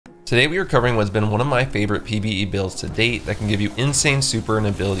Today we are covering what's been one of my favorite PvE builds to date that can give you insane super and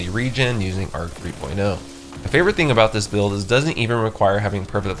ability regen using Arc 3.0. My favorite thing about this build is it doesn't even require having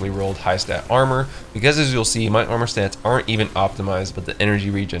perfectly rolled high stat armor, because as you'll see, my armor stats aren't even optimized, but the energy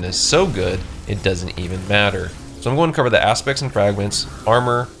regen is so good it doesn't even matter. So I'm going to cover the aspects and fragments,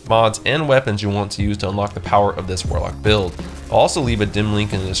 armor, mods, and weapons you want to use to unlock the power of this Warlock build. I'll also leave a dim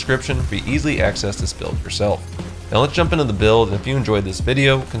link in the description for you to easily access this build yourself. Now let's jump into the build, and if you enjoyed this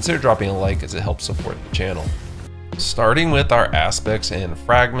video, consider dropping a like as it helps support the channel. Starting with our aspects and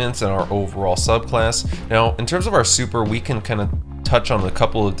fragments and our overall subclass. Now in terms of our super, we can kind of touch on a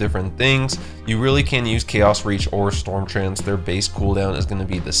couple of different things. You really can use Chaos Reach or Storm Trance. Their base cooldown is going to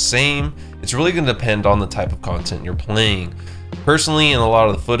be the same. It's really going to depend on the type of content you're playing. Personally, in a lot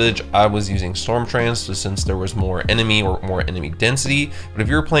of the footage, I was using Storm Trance just since there was more enemy or more enemy density. But if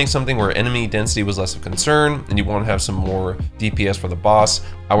you're playing something where enemy density was less of a concern and you want to have some more DPS for the boss,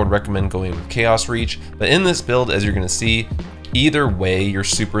 I would recommend going with Chaos Reach. But in this build, as you're going to see, either way, your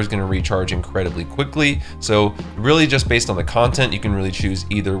super is going to recharge incredibly quickly. So really just based on the content, you can really choose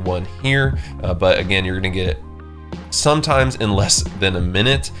either one here. But again, you're going to get it sometimes in less than a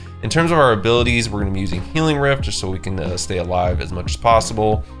minute. In terms of our abilities, we're going to be using Healing Rift just so we can stay alive as much as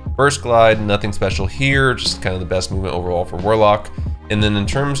possible. Burst Glide, nothing special here, just kind of the best movement overall for Warlock. And then in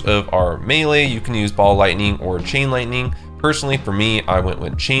terms of our melee, you can use Ball Lightning or Chain Lightning. Personally, for me, I went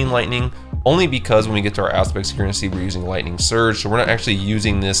with Chain Lightning, only because when we get to our aspects, you're going to see we're using Lightning Surge, so we're not actually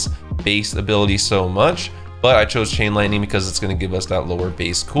using this base ability so much, but I chose Chain Lightning because it's going to give us that lower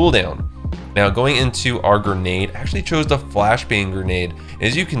base cooldown. Now going into our grenade, I actually chose the Flashbang grenade.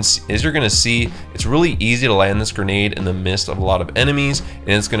 As you're going to see, it's really easy to land this grenade in the midst of a lot of enemies, and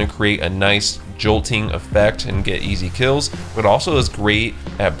it's going to create a nice jolting effect and get easy kills, but also is great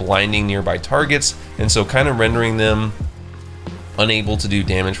at blinding nearby targets, and so kind of rendering them unable to do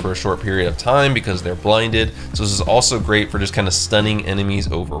damage for a short period of time because they're blinded. So this is also great for just kind of stunning enemies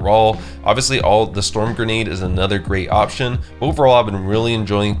overall. Obviously, the Storm Grenade is another great option. Overall, I've been really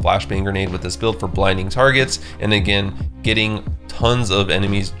enjoying Flashbang Grenade with this build for blinding targets, and again, getting tons of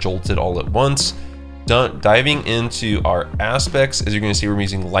enemies jolted all at once. Diving into our aspects, as you're going to see, we're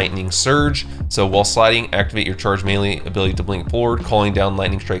using Lightning Surge. So while sliding, activate your charge melee ability to blink forward, calling down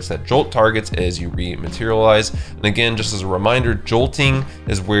lightning strikes that jolt targets as you rematerialize. And again, just as a reminder, jolting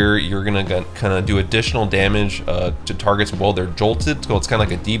is where you're going to kind of do additional damage to targets while they're jolted. So it's kind of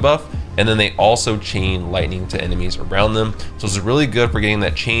like a debuff. And then they also chain lightning to enemies around them. So it's really good for getting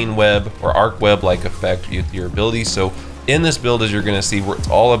that chain web or arc web like effect with your ability. So in this build, as you're going to see, where it's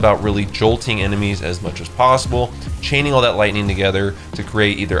all about really jolting enemies as much as possible, chaining all that lightning together to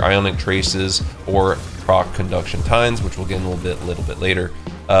create either ionic traces or proc conduction tines, which we'll get in a little bit later.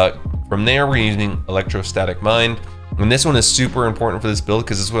 From there, we're using Electrostatic Mind. And this one is super important for this build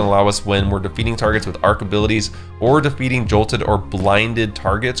because this will allow us, when we're defeating targets with arc abilities or defeating jolted or blinded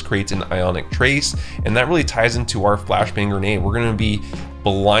targets, creates an ionic trace, and that really ties into our Flashbang Grenade. We're going to be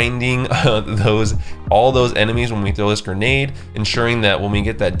blinding all those enemies when we throw this grenade, ensuring that when we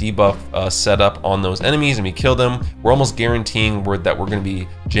get that debuff set up on those enemies and we kill them, we're almost guaranteeing that we're going to be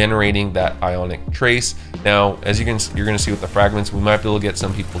generating that ionic trace. Now, as you're going to see with the fragments, we might be able to get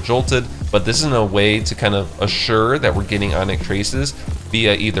some people jolted, but this is a way to kind of assure that we're getting ionic traces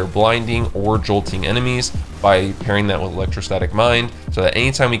via either blinding or jolting enemies by pairing that with Electrostatic Mind, so that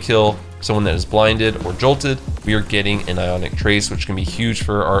anytime we kill someone that is blinded or jolted, we are getting an ionic trace, which can be huge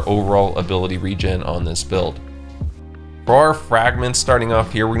for our overall ability regen on this build. For our fragments, starting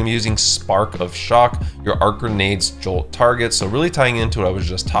off here, we're going to be using Spark of Shock, your arc grenades jolt targets. So really tying into what I was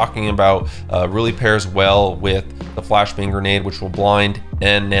just talking about, really pairs well with the Flashbang Grenade, which will blind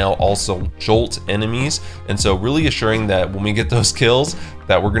and now also jolt enemies. And so really assuring that when we get those kills,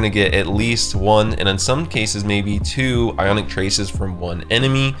 that we're going to get at least one, and in some cases maybe two ionic traces from one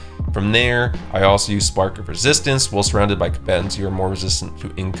enemy. From there, I also use Spark of Resistance. While surrounded by combatants, you're more resistant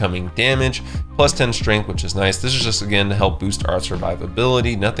to incoming damage. Plus 10 strength, which is nice. This is just, again, to help boost our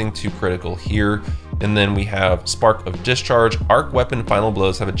survivability. Nothing too critical here. And then we have Spark of Discharge. Arc weapon final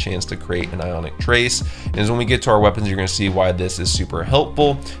blows have a chance to create an ionic trace. And as when we get to our weapons, you're going to see why this is super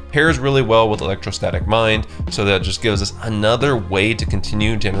helpful. Pairs really well with Electrostatic Mind, so that just gives us another way to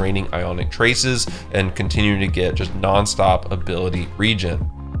continue generating ionic traces and continue to get just non-stop ability regen.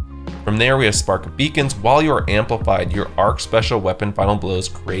 From there, we have Spark of Beacons. While you are amplified, your arc special weapon final blows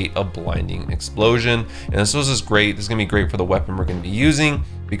create a blinding explosion. And this is great. This is going to be great for the weapon we're going to be using,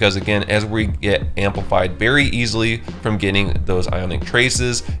 because again, as we get amplified very easily from getting those ionic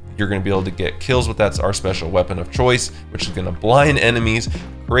traces, you're going to be able to get kills with our special weapon of choice, which is going to blind enemies,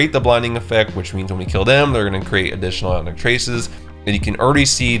 create the blinding effect, which means when we kill them, they're going to create additional ionic traces. And you can already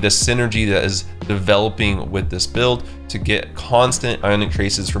see the synergy that is developing with this build to get constant ionic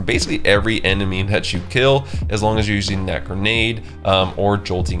traces from basically every enemy that you kill, as long as you're using that grenade or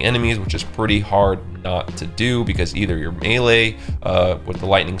jolting enemies, which is pretty hard not to do, because either your melee with the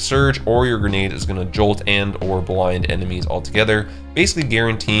lightning surge or your grenade is going to jolt and or blind enemies altogether, basically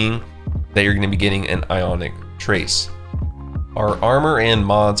guaranteeing that you're going to be getting an ionic trace. Our armor and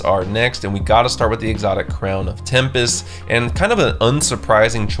mods are next, and we got to start with the exotic Crown of Tempests, and kind of an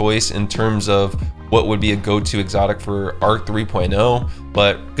unsurprising choice in terms of what would be a go-to exotic for Arc 3.0,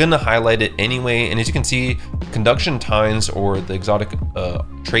 but gonna highlight it anyway. And as you can see, conduction tines, or the exotic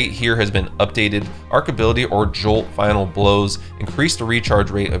trait here, has been updated. Arc ability or jolt final blows increase the recharge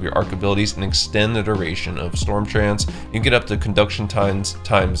rate of your arc abilities and extend the duration of storm trance. You can get up to conduction tines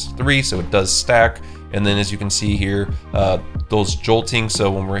 ×3, so it does stack. And then as you can see here, those jolting,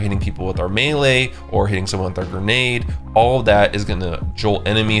 so when we're hitting people with our melee or hitting someone with our grenade, all of that is gonna jolt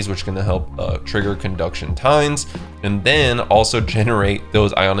enemies, which is gonna help trigger conduction tines, and then also generate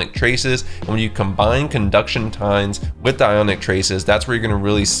those ionic traces. And when you combine conduction tines with the ionic traces, that's where you're gonna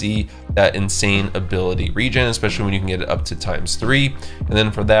really see that insane ability regen, especially when you can get it up to ×3. And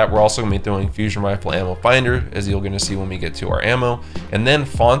then for that, we're also gonna be throwing fusion rifle ammo finder, as you're gonna see when we get to our ammo. And then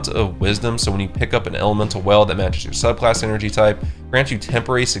font of wisdom, so when you pick up an elemental well that matches your subclass energy type, grants you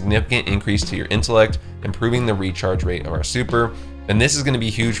temporary significant increase to your intellect, improving the recharge rate of our super. And this is going to be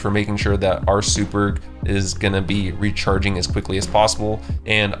huge for making sure that our super is going to be recharging as quickly as possible,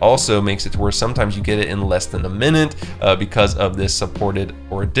 and also makes it to where sometimes you get it in less than a minute because of this supported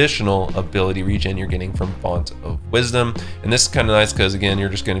or additional ability regen you're getting from Font of Wisdom. And this is kind of nice because, again, you're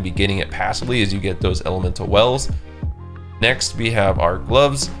just going to be getting it passively as you get those elemental wells. Next, we have our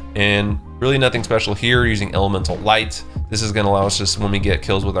gloves, and really nothing special here, using elemental light. This is going to allow us, just when we get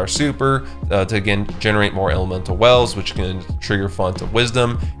kills with our super, to again generate more elemental wells, which can trigger Font of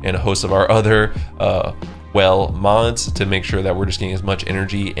Wisdom and a host of our other well mods to make sure that we're just getting as much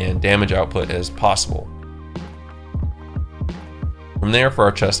energy and damage output as possible. From there, for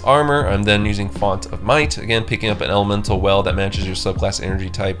our chest armor, I'm then using Font of Might. Again, picking up an elemental well that matches your subclass energy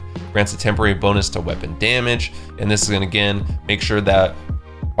type grants a temporary bonus to weapon damage. And this is going to, again, make sure that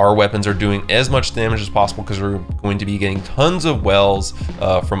our weapons are doing as much damage as possible, because we're going to be getting tons of wells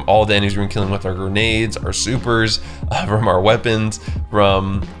from all the enemies we're killing with our grenades, our supers, from our weapons,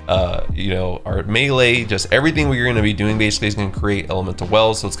 from our melee. Just everything we're going to be doing basically is going to create elemental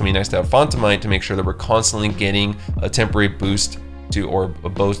wells. So it's going to be nice to have Font of Might to make sure that we're constantly getting a temporary boost to, or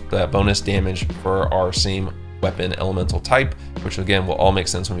boast that bonus damage for our same weapon elemental type, which again will all make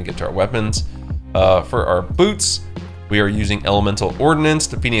sense when we get to our weapons. For our boots, we are using Elemental Ordnance,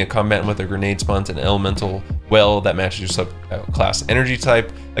 defeating a combatant with a grenade spawns an elemental well that matches your subclass energy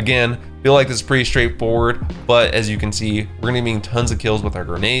type. Again, feel like this is pretty straightforward, but as you can see, we're going to be getting tons of kills with our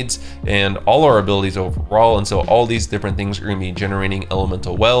grenades and all our abilities overall, and so all these different things are going to be generating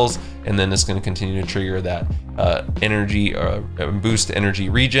elemental wells, and then it's going to continue to trigger that energy boost energy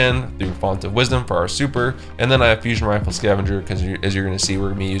regen through Font of Wisdom for our super. And then I have Fusion Rifle Scavenger, because as you're going to see,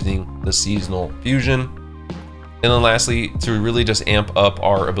 we're going to be using the seasonal fusion. And then lastly, to really just amp up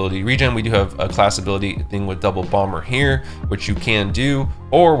our ability regen, we do have a class ability thing with double bomber here, which you can do,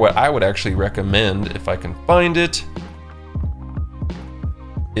 or what I would actually recommend, if I can find it,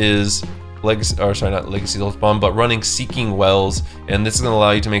 is Legacy, or sorry, not Legacy Bomb, but running Seeking Wells. And this is going to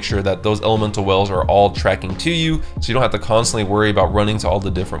allow you to make sure that those elemental wells are all tracking to you, so you don't have to constantly worry about running to all the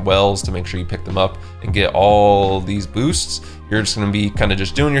different wells to make sure you pick them up and get all these boosts. You're just going to be kind of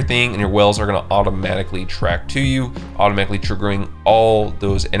just doing your thing, and your wells are going to automatically track to you, automatically triggering all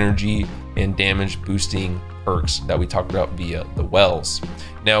those energy and damage boosting perks that we talked about via the wells.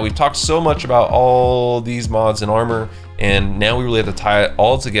 Now, we've talked so much about all these mods and armor, and now we really have to tie it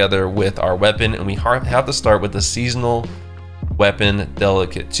all together with our weapon, and we have to start with the seasonal weapon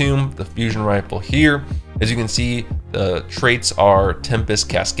Delicate Tomb, the fusion rifle here. As you can see, the traits are Tempest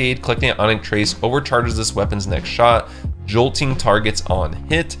Cascade. Collecting an ionic trace overcharges this weapon's next shot, jolting targets on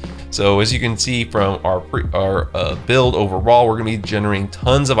hit. So as you can see from our build overall, we're going to be generating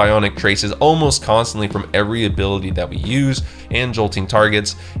tons of ionic traces almost constantly from every ability that we use, and jolting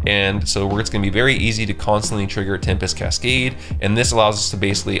targets. And so it's going to be very easy to constantly trigger Tempest Cascade, and this allows us to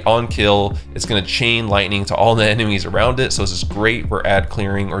basically on kill, it's going to chain lightning to all the enemies around it. So this is great for ad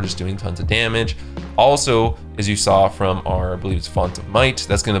clearing or just doing tons of damage. Also, as you saw from our, I believe it's Font of Might,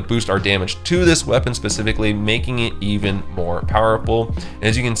 that's going to boost our damage to this weapon specifically, making it even more powerful. And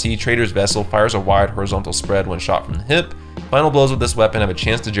as you can see, Trader's Vessel fires a wide horizontal spread when shot from the hip. Final blows with this weapon have a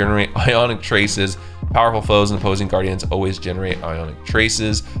chance to generate ionic traces. Powerful foes and opposing guardians always generate ionic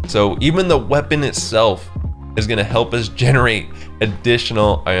traces. So even the weapon itself is going to help us generate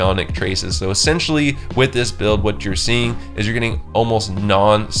additional ionic traces. So essentially with this build, what you're seeing is you're getting almost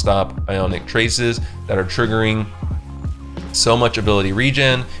non-stop ionic traces that are triggering so much ability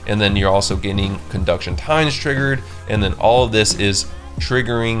regen, and then you're also getting conduction tines triggered, and then all of this is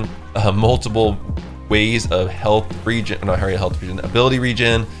triggering multiple ways of health regen, not health regen, ability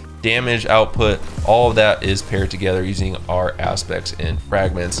regen, damage output. All of that is paired together using our aspects and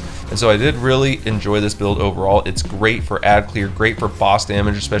fragments. And so I did really enjoy this build overall. It's great for ad clear, great for boss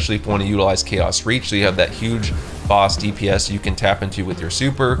damage, especially if you want to utilize chaos reach, so you have that huge boss DPS you can tap into with your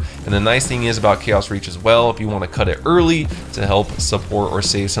super. And the nice thing is about chaos reach as well, if you want to cut it early to help support or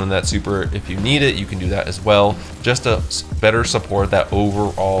save some of that super if you need it, you can do that as well, just to better support that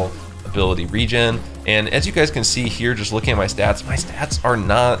overall ability regen. And as you guys can see here, just looking at my stats are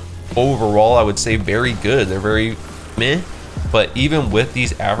not overall, I would say, very good. They're very meh, but even with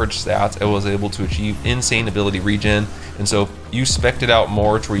these average stats, I was able to achieve insane ability regen. And so if you spec'd it out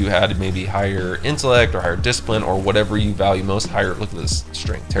more to where you had maybe higher intellect or higher discipline or whatever you value most, higher, look at this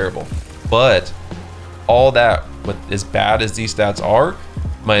strength, terrible. But all that, but as bad as these stats are,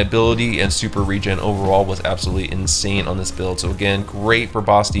 my ability and super regen overall was absolutely insane on this build. So again, great for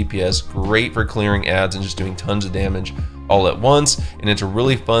boss DPS, great for clearing ads and just doing tons of damage all at once. And it's a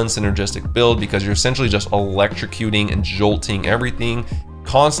really fun synergistic build because you're essentially just electrocuting and jolting everything,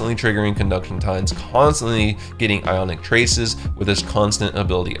 constantly triggering conduction tines, constantly getting ionic traces with this constant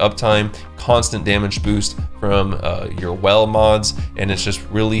ability uptime, constant damage boost from your well mods, and it's just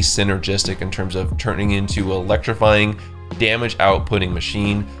really synergistic in terms of turning into electrifying damage outputting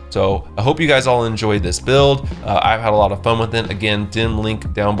machine. So I hope you guys all enjoyed this build. I've had a lot of fun with it. Again, dim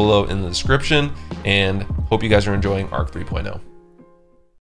link down below in the description, and hope you guys are enjoying Arc 3.0.